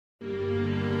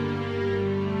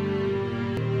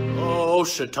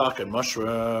Shiitake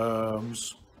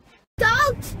Mushrooms.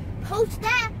 Don't post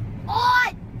that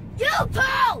on YouTube!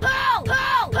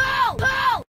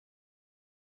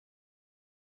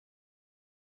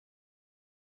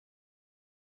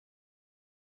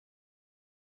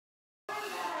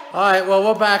 Alright, well,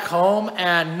 we're back home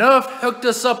and Nerf hooked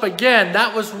us up again.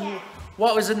 That was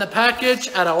what was in the package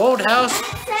at our old house.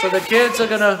 So the kids are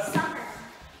gonna... Summer.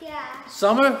 Yeah.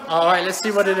 Summer? Alright, let's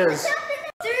see what it is.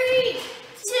 3, 2,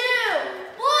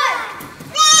 1.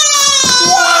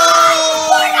 Whoa!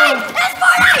 That's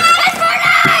Fortnite! That's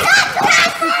Fortnite!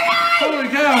 That's Fortnite! Holy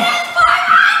cow! That's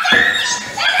Fortnite!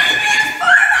 It's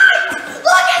Fortnite!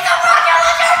 Look at the rocket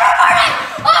launcher for Fortnite!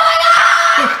 Oh my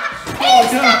god!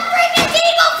 It's the freaking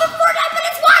Eagle for Fortnite, but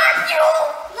it's water fuel!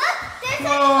 Look, there's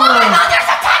Whoa. Oh my god,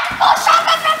 there's a tactical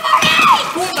shotgun for Fortnite!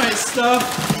 Fortnite stuff?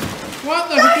 What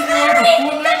the heck are you on the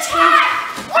Fortnite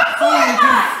stuff? Holy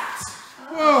cow!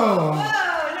 Whoa!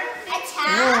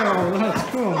 Whoa, that's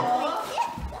cool.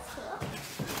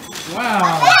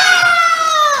 Wow.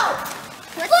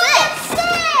 What's this?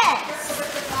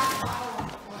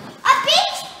 A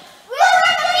beach? We're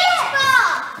like a beach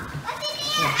ball. What's in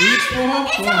here? A beach ball?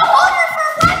 It's a Whoa. holder for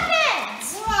weapons.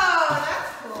 Whoa,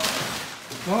 that's cool.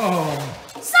 Whoa.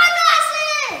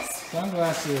 Sunglasses.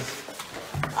 Sunglasses.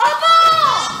 A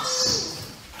ball.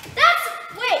 That's,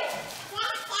 wait.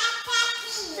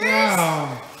 There's,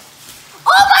 Wow.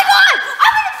 oh my god,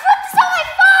 I'm gonna put this on my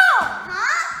phone.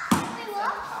 Huh? Wait,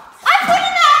 what? I'm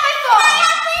putting that on my phone.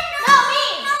 No, me.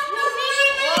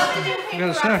 I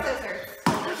gotta check. Scissors.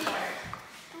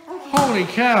 Holy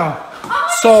cow.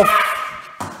 So,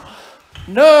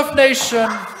 Nerf Nation,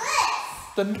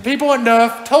 the people at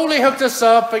Nerf totally hooked us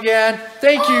up again.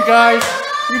 Thank you guys.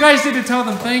 You guys need to tell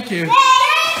them thank you. Hey,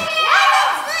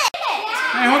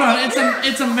 hold on.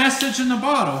 It's a message in the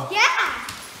bottle. Yeah.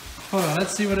 Hold on.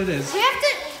 Let's see what it is. We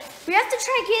have to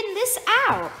try getting this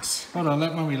out. Hold on.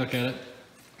 Let mommy look at it.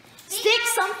 Stick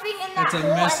something in that It's a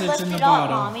hole message and lift in the it up,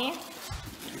 bottle. Mommy.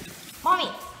 Mommy,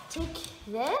 take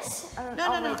this.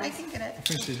 No, I can get it. I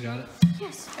think she's got it.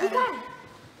 Yes, we got it.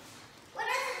 What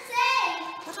does it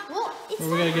say? Well, it's Well,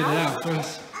 we gotta get it out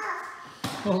first.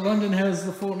 Well, London has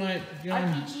the Fortnite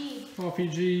gun.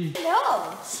 RPG.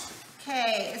 No.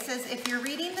 Okay, it says, if you're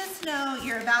reading this note,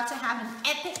 you're about to have an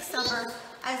epic summer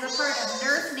as a part of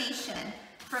Nerf Nation.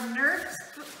 From Nerf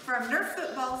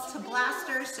footballs to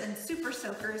blasters and super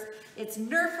soakers, it's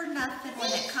Nerf or nothing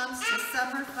when it comes to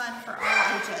summer fun for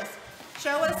all ages.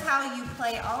 Show us how you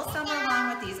play all summer long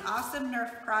with these awesome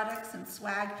Nerf products and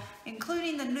swag,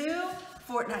 including the new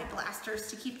Fortnite blasters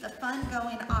to keep the fun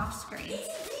going off screen.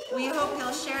 We hope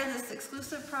you'll share this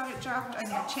exclusive product dropped on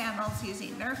your channels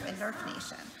using Nerf and Nerf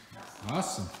Nation.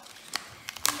 Awesome.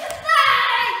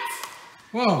 Goodbye.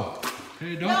 Whoa.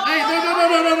 Hey, don't. Hey,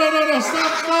 no.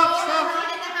 Stop.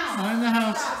 Not in the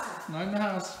house. Not in the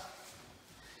house.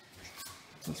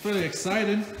 That's really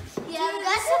exciting. Yeah,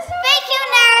 that's a thank you,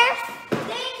 Nerf.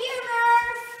 Thank you,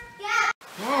 Nerf. Yeah.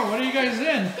 Whoa, what are you guys in?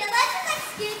 Yeah, let's just like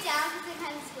scoot down because it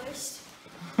kind of squished.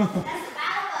 That's the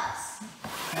battle bus.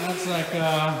 That's like,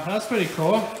 that's pretty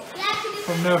cool. Yeah,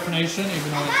 From Nerf Nation,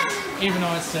 even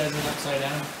though it says it upside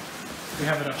down. We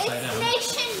have it upside down.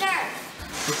 it's Nation Nerf.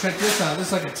 But check this out. This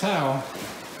is like a towel.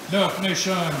 Nerf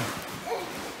Nation.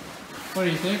 What do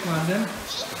you think, London?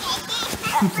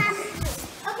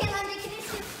 Okay, London, can you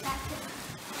sit back?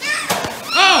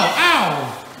 Oh, ow!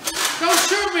 Don't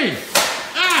shoot me!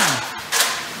 Ah!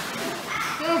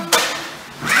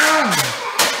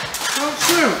 Don't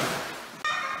shoot!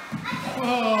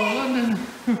 Whoa, London.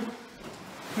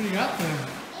 What do you got there?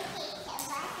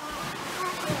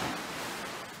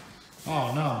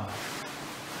 Oh, no.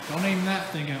 Don't aim that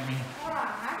thing at me. Hold on,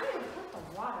 how do you put the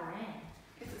water in?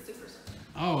 It's a super soaker.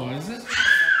 Oh, is it?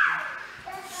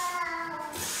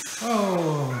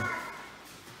 Oh.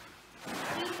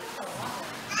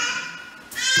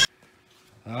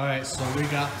 Alright, so we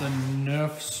got the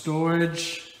Nerf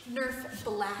storage Nerf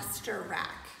blaster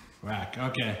rack.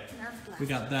 Okay. Nerf blaster. We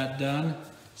got that done.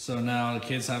 So now the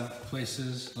kids have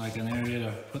places, like an area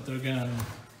to put their gun.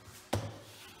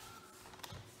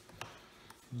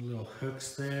 Little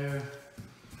hooks there.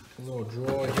 A little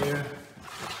drawer here.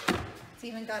 It's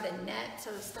even got a net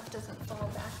so the stuff doesn't fall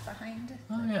back behind.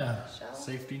 Oh yeah. Shelf.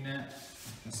 Safety net.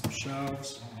 Got some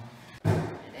shelves. Put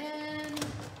it in.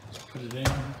 Put it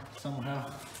in somehow.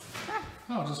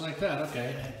 Oh, just like that.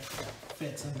 Okay. It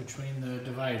fits in between the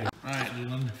divider. Alright,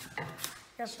 Leland.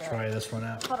 Let's try this one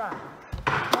out. Hold on.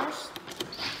 First.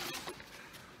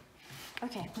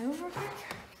 Okay, move real quick.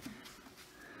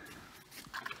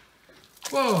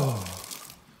 Whoa!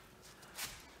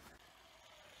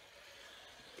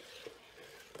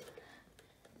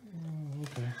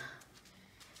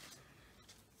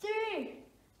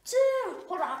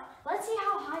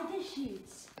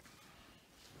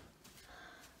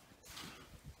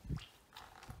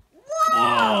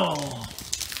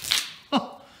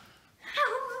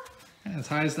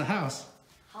 high as the house.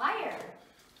 Higher.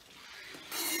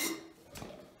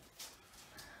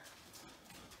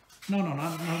 No,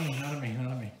 not me,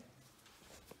 not me.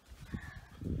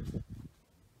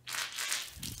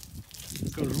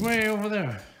 It goes way over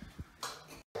there.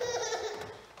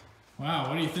 Wow,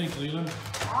 what do you think, Leland?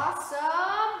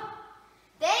 Awesome.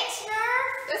 Thanks,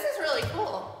 Nerf. This is really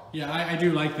cool. Yeah, I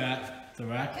do like that. The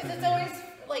rack. Because it's always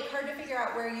like hard to figure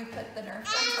out where you put the Nerf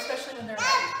guns, especially when they're like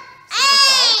super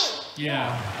tall.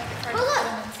 Yeah. But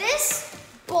look, this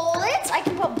bullets, I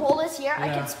can put bullets here. I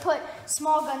can put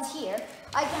small guns here.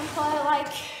 I can put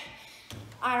like,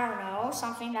 I don't know,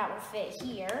 something that would fit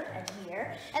here and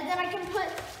here. And then I can put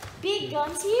big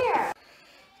guns here.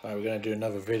 All right, we're gonna do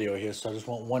another video here, so I just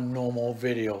want one normal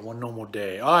video, one normal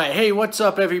day. All right, hey, what's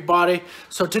up, everybody?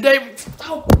 So today,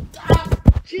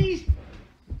 jeez.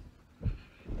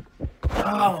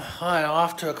 All right,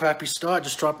 off to a crappy start.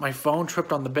 Just dropped my phone,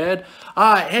 tripped on the bed.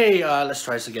 All right, hey, let's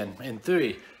try this again. In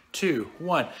 3, 2,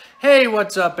 1. Hey,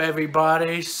 what's up,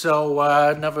 everybody? So,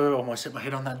 almost hit my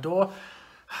head on that door.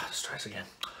 Let's try this again.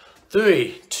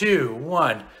 3, 2,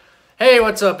 1. Hey,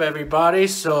 what's up, everybody?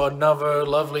 So, another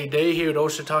lovely day here at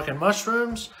Shiitake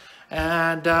Mushrooms.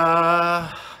 And,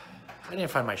 I didn't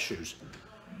find my shoes.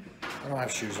 I don't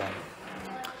have shoes on.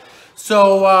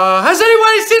 So, has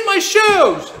anybody seen my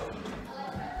shoes?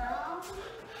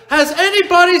 Has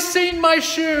anybody seen my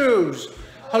shoes?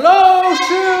 Hello,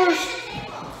 shoes?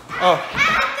 Oh.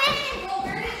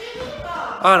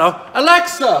 I don't know.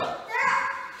 Alexa,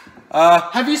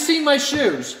 have you seen my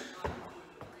shoes?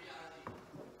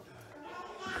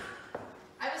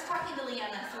 I was talking to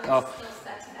Leanna, so we're still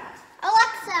set to that.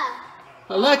 Alexa.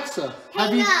 Alexa,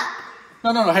 have you?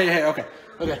 Up. No. Hey.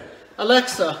 Okay.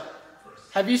 Alexa,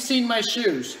 have you seen my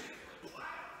shoes?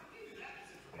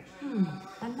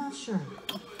 I'm not sure.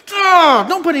 Oh,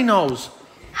 nobody knows.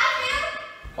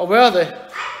 Oh, where are they?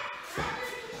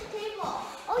 Oh,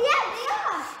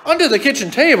 Under the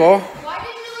kitchen table? Why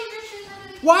did you leave your shoes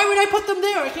under the Why would I put them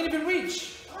there? I can't even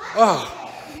reach. Oh.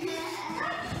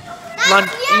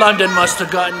 London must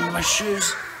have gotten my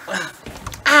shoes.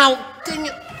 Ow, dang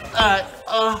it.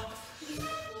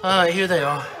 Alright, here they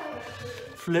are.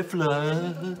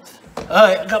 Flip-flops.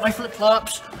 Alright, I got my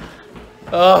flip-flops.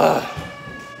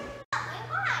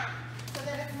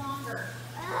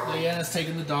 Leanna's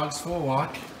taking the dogs for a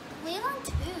walk. Leland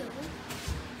too.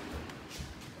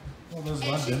 Well, there's And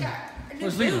she London. got new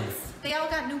Where's boots. Leland? They all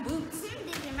got new boots. These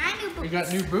are my new boots. You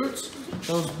got new boots?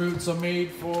 Those boots are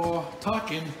made for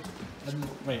talking. And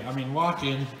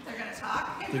walking. They're gonna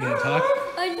talk. They're gonna talk.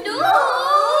 I know!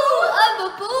 I'm a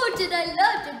boot and I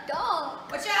love the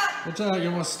dog. Watch out! Watch out, you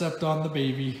almost stepped on the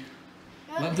baby.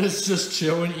 London's just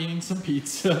chilling, eating some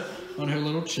pizza on her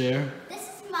little chair. This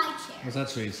is my chair. Well,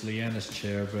 actually, it's Leanna's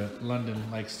chair, but London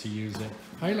likes to use it.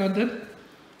 Hi, London.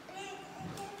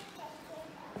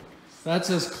 That's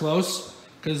as close,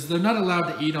 because they're not allowed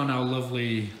to eat on our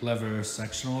lovely leather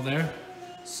sectional there.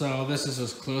 So this is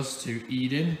as close to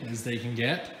eating as they can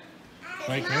get.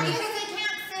 Right Because there. they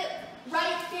can't sit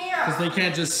right there. Because they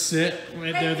can't just sit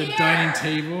right there at the dining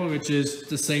table, which is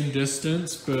the same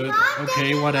distance, but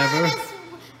okay, whatever.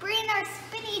 Bring our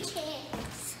spinny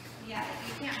chicks. Yeah,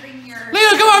 you can't bring your...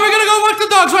 Leland, come on, we're gonna go walk the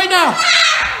dogs right now!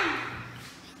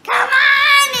 Come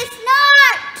on, it's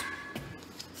not.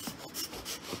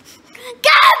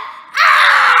 Come on.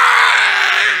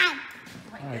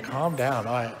 Alright, calm down.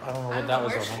 Alright, I don't know what that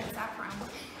was Where about. is that from?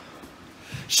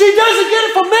 She doesn't get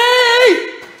it from me!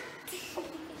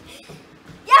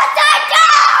 Yes, I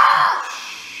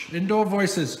do. Indoor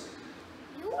voices.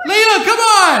 Leland, come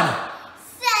on!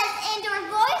 Says indoor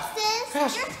voices.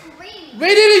 Gosh. You're screaming. We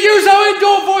need to use our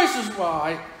indoor voices.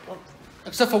 Well,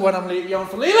 except for when I'm yelling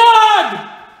for Leland!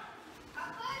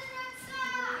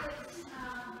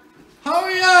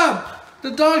 Hurry up!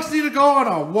 The dogs need to go on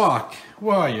a walk.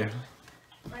 Where are you?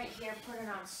 Right here, put it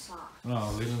on sock.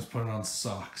 Oh, Leland's putting on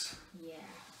socks. Yeah.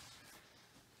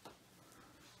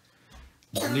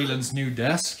 Leland's new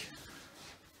desk.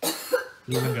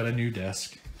 Leland got a new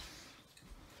desk.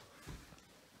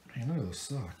 Hey, look at those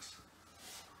socks.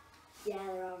 Yeah,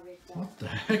 they're all ripped up. What the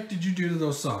heck did you do to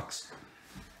those socks?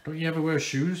 Don't you ever wear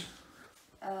shoes?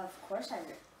 Of course I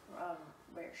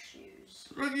wear shoes.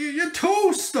 Your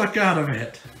toe's stuck out of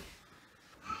it.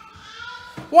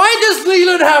 Why does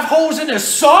Leland have holes in his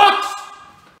socks?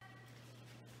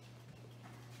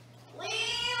 Leland!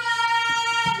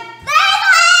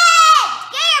 Leland!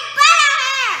 Get your butt out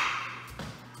here!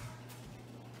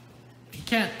 He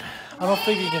can't. I don't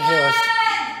think he can hear us.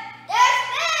 There's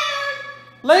food!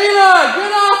 Leland,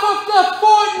 get off of the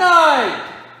Fortnite!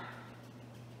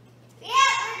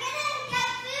 Yeah, we're gonna get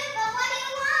food, but what do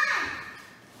you want?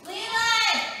 Leland!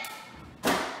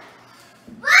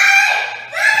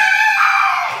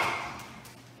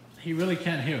 he really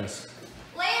can't hear us.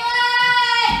 Leland!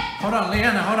 Hold on,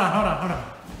 Leanna, hold on.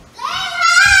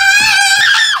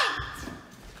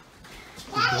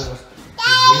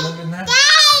 Leland in there?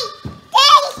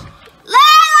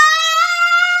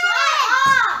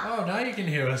 Oh, now you can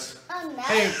hear us. Oh, no.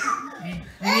 Hey, we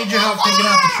need your help taking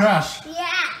out the trash. Yeah.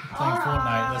 Playing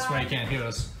Fortnite, that's why you can't hear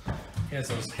us. He has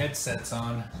those headsets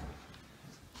on.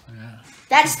 Yeah.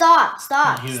 Dad, stop.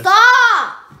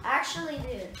 Actually,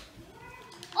 dude.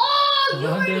 Oh, you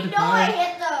already know I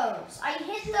hit those.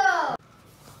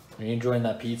 Are you enjoying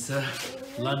that pizza?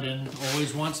 London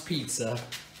always wants pizza.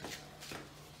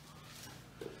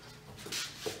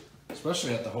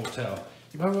 Especially at the hotel.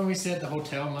 You remember when we stayed at the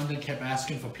hotel, London kept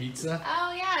asking for pizza?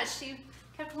 Oh yeah, she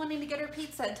kept wanting to get her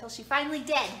pizza until she finally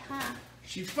did, huh?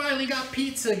 She finally got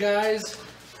pizza, guys.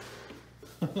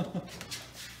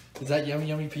 Is that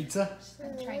yummy pizza?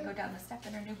 I'm trying to go down the step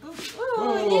in her new boot.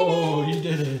 Oh, you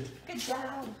did it. Good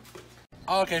job.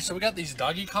 Okay, so we got these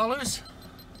doggy collars.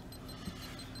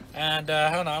 And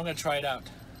hold on, I'm gonna try it out.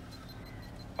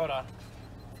 Hold on.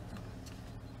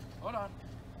 I'm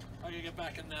gonna get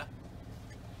back in there.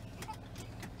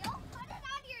 Don't put it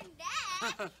on your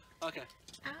neck. Okay.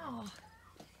 Ow.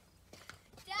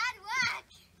 Dad,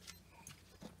 watch.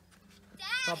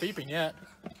 It's not beeping yet.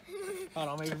 Hold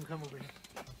on, maybe we can come over here.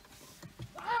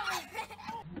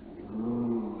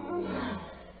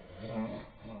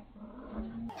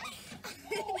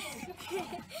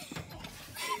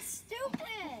 Stupid.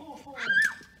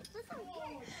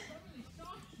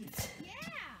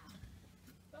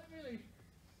 That really...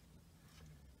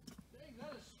 Dang,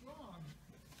 that is strong.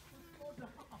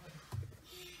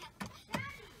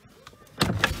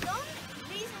 The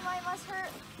reason why it must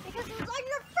hurt because it was on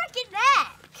your freaking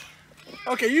neck.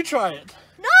 Okay, you try it.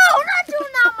 No, I'm not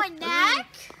doing that on my neck.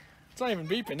 It's not even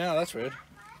beeping now, that's weird.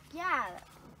 Yeah,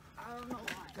 I don't know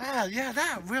why. Yeah,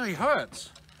 that really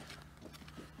hurts.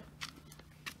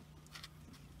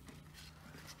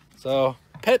 So,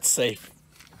 pet safe.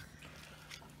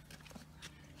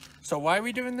 So why are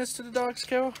we doing this to the dogs,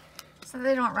 Carol? So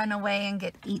they don't run away and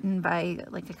get eaten by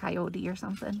like a coyote or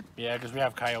something. Yeah, because we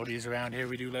have coyotes around here.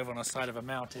 We do live on the side of a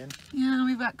mountain. Yeah,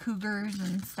 we've got cougars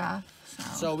and stuff.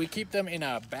 So we keep them in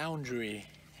a boundary,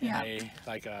 in a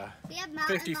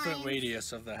 50-foot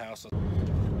radius of the house.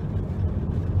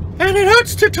 And it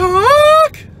hurts to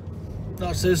talk.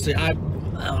 No, seriously, I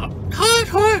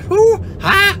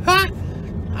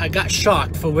got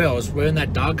shocked for real. I was wearing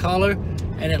that dog collar,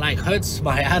 and it like hurts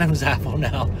my Adam's apple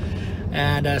now.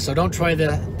 And so don't try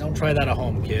that at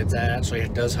home, kids. That actually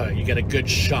does hurt. You get a good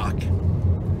shock.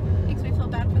 Makes me feel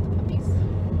bad for the puppies.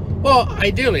 Well,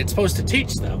 ideally, it's supposed to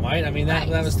teach them, right? I mean, that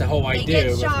was the whole idea. They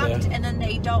get shocked and then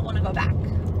they don't want to go back.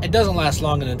 It doesn't last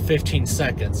longer than 15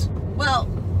 seconds. Well,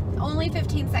 only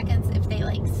 15 seconds if they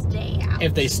like stay out.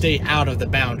 If they stay out of the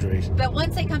boundaries. But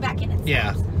once they come back in, it's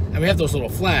yeah. And we have those little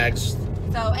flags.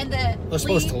 So, and they're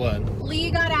supposed to learn.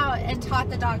 Lee got out and taught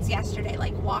the dogs yesterday,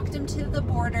 like walked them to the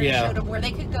border, showed them where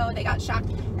they could go, they got shocked,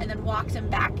 and then walked them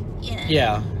back in.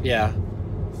 Yeah.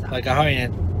 So. Like I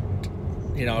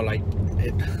you know, like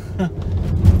it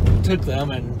took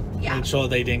them and made sure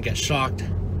they didn't get shocked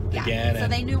again. So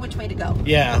they knew which way to go.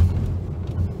 Yeah.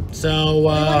 So we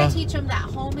want to teach them that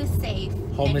home is safe.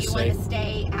 Home is safe. You want to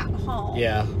stay at home.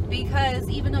 Yeah. Because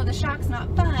even though the shock's not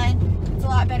fun, it's a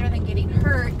lot better than getting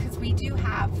hurt because we do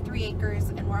have 3 acres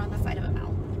and we're on the side of a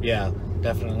mountain. Yeah,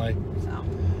 definitely. So.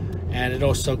 And it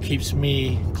also keeps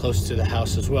me close to the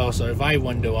house as well. So if I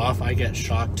window off, I get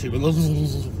shocked too.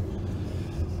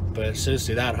 But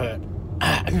seriously, that hurt.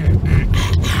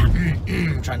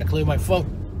 I'm trying to clear my throat.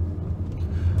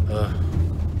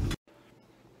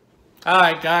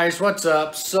 Alright guys, what's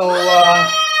up? So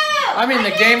I'm in the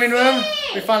gaming room.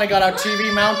 We finally got our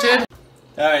TV mounted.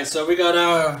 Alright, so we got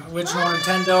our original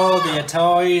Nintendo, the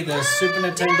Atari, the Super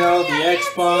Nintendo, the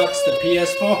Xbox, the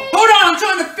PS4. Hold on, I'm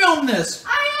trying to film this!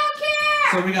 I don't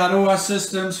care! So we got all our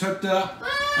systems hooked up,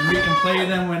 and we can play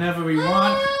them whenever we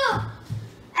want.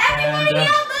 Everybody don't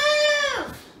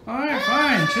move! Alright,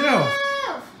 fine, chill.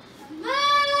 Move!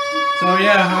 So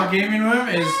yeah, our gaming room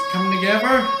is coming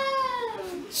together.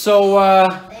 So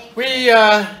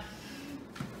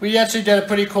we actually did a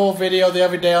pretty cool video the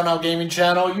other day on our gaming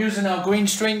channel using our green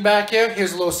string back here.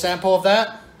 Here's a little sample of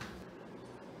that.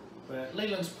 But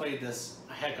Leland's played this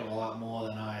a heck of a lot more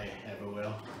than I ever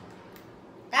will.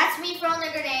 That's me throwing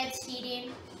the grenades,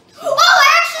 cheating. Oh, I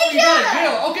actually did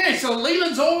it! Okay, so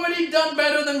Leland's already done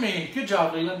better than me. Good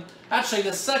job, Leland. Actually,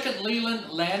 the second Leland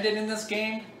landed in this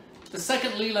game, the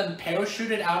second Leland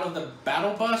parachuted out of the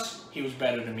battle bus, he was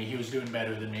better than me. He was doing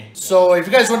better than me. So if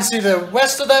you guys want to see the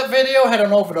rest of that video, head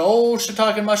on over to old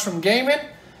Shiitake Mushroom Gaming.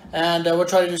 And we'll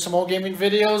try to do some more gaming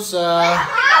videos.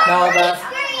 Now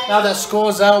that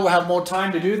school's out, we'll have more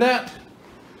time to do that.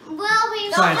 Well, we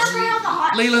Besides,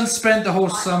 Leland spent the whole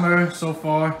summer so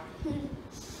far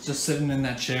just sitting in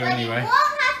that chair anyway.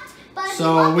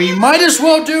 So we might as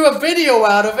well do a video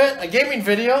out of it, a gaming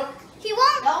video. He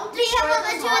won't be able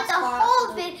to do it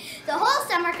the whole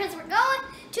summer because we're going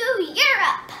to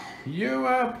Europe.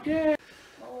 Europe, yeah.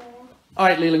 All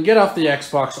right, Leland, get off the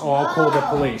Xbox or I'll call the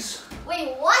police.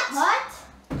 Wait, what? What?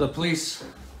 The police.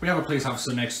 We have a police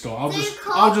officer next door. I'll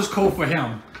just call for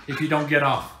him if you don't get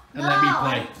off and let me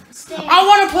play. I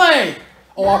want to play.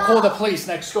 Or I'll call the police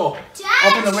next door.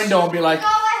 Dad, open the window and be like, go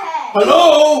ahead.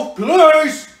 "Hello,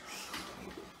 police."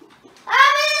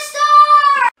 I'm in the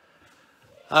store.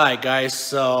 Alright guys,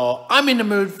 so I'm in the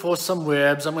mood for some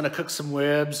ribs. I'm going to cook some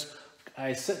ribs.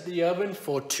 I set the oven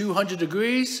for 200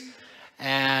 degrees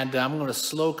and I'm going to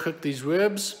slow cook these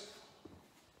ribs.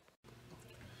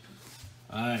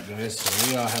 Alright guys, so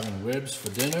we are having ribs for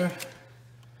dinner.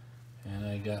 And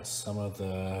I got some of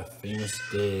the famous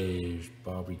Dave's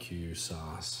barbecue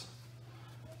sauce.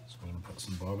 So I'm going to put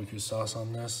some barbecue sauce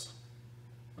on this.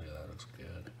 Look at that, looks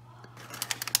good.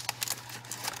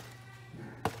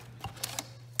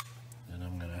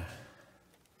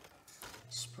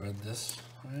 Spread this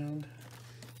around.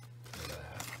 Look at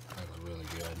that. That looks really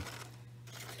good.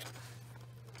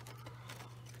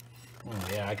 Oh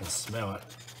yeah, I can smell it.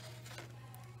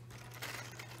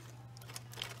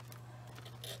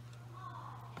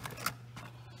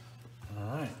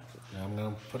 Alright, now I'm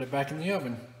going to put it back in the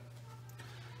oven.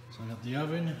 So I got the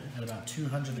oven at about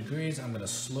 200 degrees. I'm going to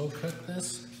slow cook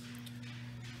this.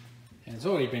 And it's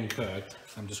already been cooked.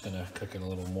 I'm just going to cook it a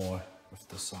little more with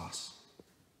the sauce.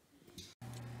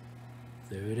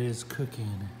 There it is,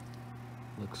 cooking.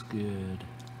 Looks good.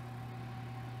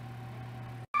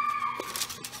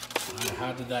 Alright,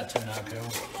 how did that turn out, Carol?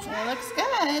 It looks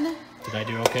good. Did I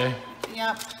do okay?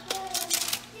 Yep.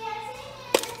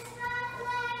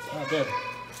 Oh, good.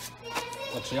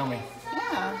 Looks yummy.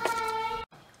 Yeah.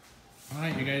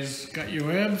 Alright, you guys got your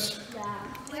ribs? Yeah.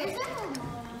 Where's it?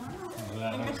 Oh,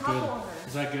 that looks good.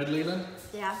 Is that good, Leland?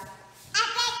 Yeah.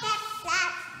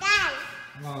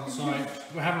 Oh, sorry.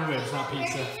 We're having ribs, not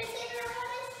pizza.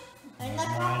 There's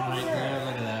mine right there.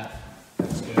 Look at that.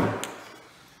 That's good.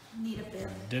 Need a bit.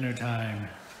 Dinner time.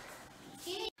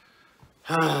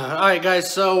 Alright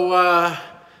guys, so I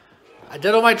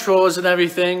did all my chores and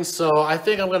everything, so I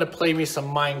think I'm going to play me some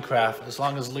Minecraft as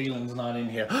long as Leland's not in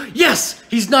here. Yes!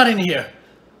 He's not in here!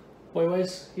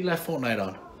 Wait, he left Fortnite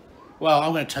on. Well,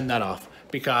 I'm going to turn that off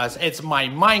because it's my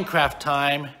Minecraft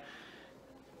time.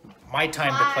 My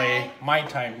time to play. My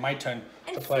turn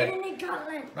to play.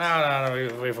 No,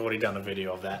 we've already done a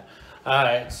video of that.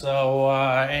 Alright, so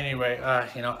anyway,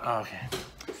 okay.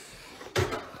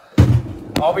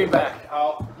 I'll be back.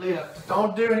 Leland,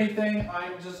 don't do anything.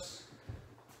 I'm just...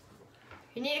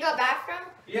 You need to go bathroom?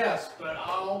 Yes, but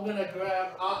I'm gonna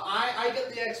grab... I get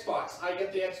the Xbox. I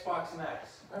get the Xbox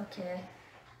next. Okay.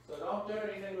 So don't do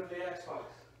anything with the Xbox.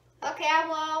 Okay, I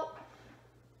won't.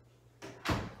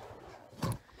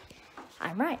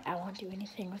 I'm right, I won't do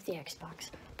anything with the Xbox,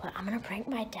 but I'm gonna prank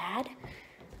my dad.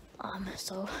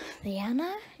 So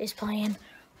Leanna is playing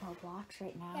Roblox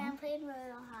right now. Yeah, I'm playing real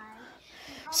high.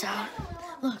 So,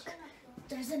 look,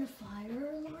 there's a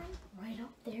fire alarm right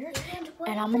up there,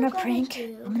 and I'm gonna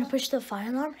push the fire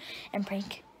alarm and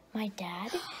prank my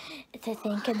dad to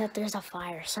thinking that there's a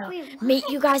fire. So, meet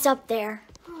you guys up there.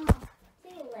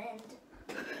 Leland.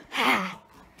 Ha!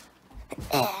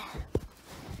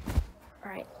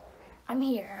 Alright, I'm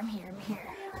here.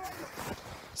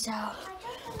 So,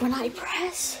 when I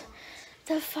press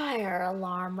the fire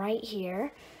alarm right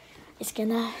here, it's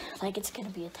gonna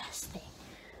be a test thing.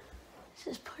 This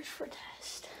is push for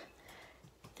test.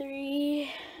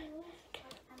 3.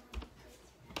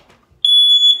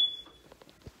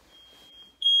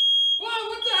 Whoa,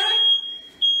 what the heck?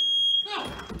 No.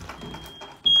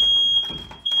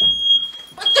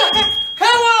 What the heck?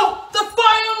 Hello! The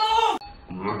fire alarm!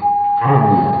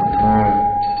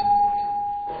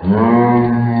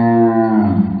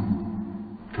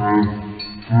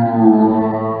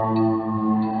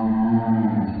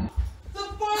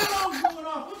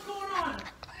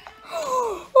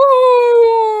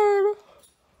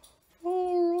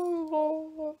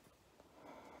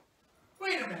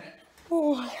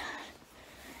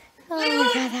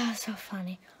 So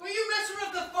funny. Were you messing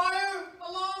with the fire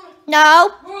alarm?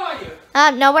 No. Where are you?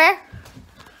 Nowhere.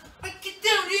 Get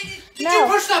down. Did you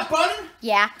push that button?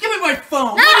 Yeah. Give me my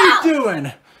phone. No. What are you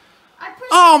doing?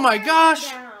 Oh my gosh.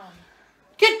 Down.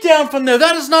 Get down from there.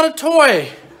 That is not a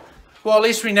toy. Well, at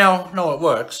least we now know it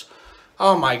works.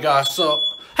 Oh my gosh. So,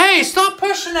 hey, Hey, stop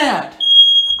pushing that.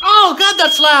 Oh, God,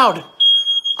 that's loud.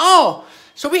 Oh,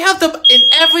 so we have them in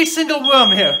every single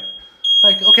room here.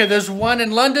 Like, okay, there's one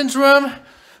in London's room.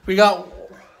 We got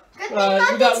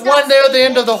one there at the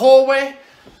end of the hallway.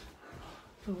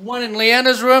 One in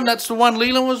Leanna's room. That's the one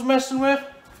Leland was messing with.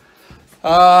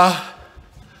 And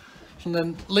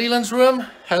then Leland's room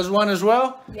has one as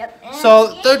well. Yep.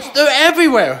 So they're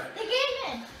everywhere. The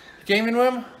gaming. Gaming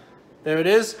room. There it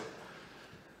is.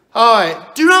 All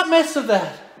right. Do not mess with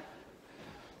that.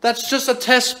 That's just a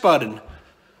test button.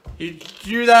 You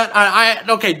do that.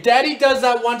 Okay, Daddy does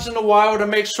that once in a while to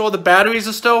make sure the batteries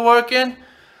are still working.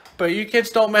 But you kids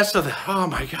don't mess with it. Oh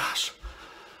my gosh.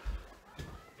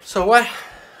 So what?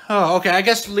 Oh, okay. I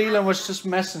guess Leland was just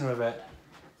messing with it.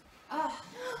 Oh,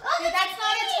 that's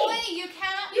not a toy. You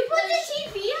can't. You put the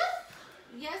TV up?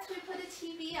 Yes, we put a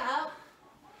TV up.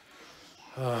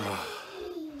 Oh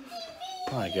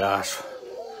my gosh.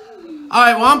 All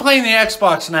right. Well, I'm playing the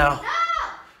Xbox now. No.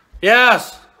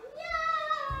 Yes.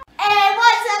 Hey,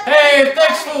 what's up? Hey,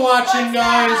 thanks for watching,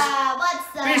 guys.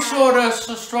 What's up? Be sure to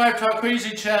subscribe to our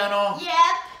crazy channel. Yep.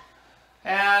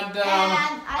 And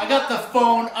I got the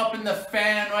phone up in the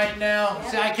fan right now.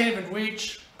 Yep. See, I can't even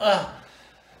reach.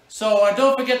 So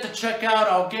don't forget to check out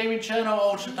our gaming channel,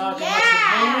 Shiitake Mushrooms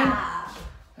Gaming.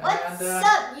 What's And,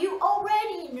 up? You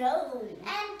already know.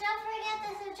 And don't forget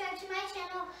to subscribe to my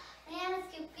channel and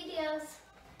skip videos.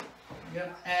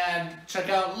 Yep. And check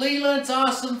out Leland's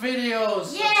awesome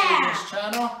videos. Yeah. On Leland's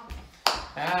channel.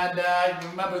 And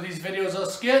remember, these videos are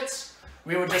skits.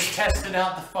 We were just testing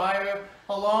out the fire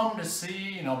alarm to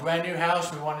see, brand new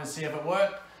house. We wanted to see if it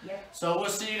worked. Yep. So we'll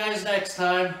see you guys next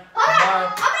time. I'm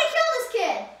Bye. gonna kill this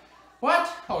kid.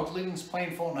 What? Oh, Leland's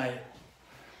playing Fortnite.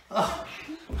 Ugh,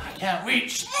 I can't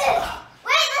reach. Ugh.